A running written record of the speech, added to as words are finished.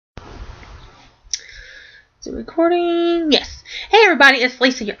Is it recording? Yes. Hey everybody, it's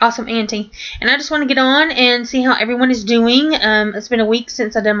Lisa, your awesome auntie. And I just want to get on and see how everyone is doing. It's been a week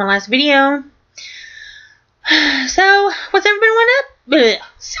since I did my last video. So, what's everyone up?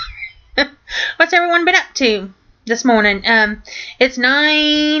 Sorry. What's everyone been up to this morning? It's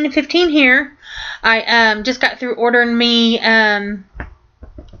 9:15 here. I just got through ordering me a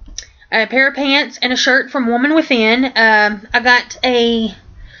pair of pants and a shirt from Woman Within. I got a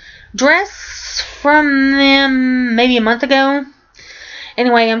dress from them maybe a month ago.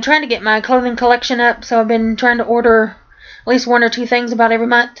 Anyway, I'm trying to get my clothing collection up, so I've been trying to order at least one or two things about every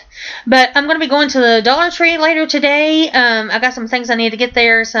month. But I'm going to be going to the Dollar Tree later today. I got some things I need to get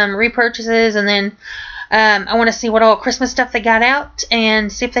there, some repurchases, and then I want to see what all Christmas stuff they got out and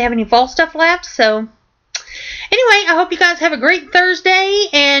see if they have any fall stuff left. So anyway, I hope you guys have a great Thursday,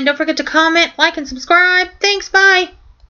 and don't forget to comment, like, and subscribe. Thanks, bye.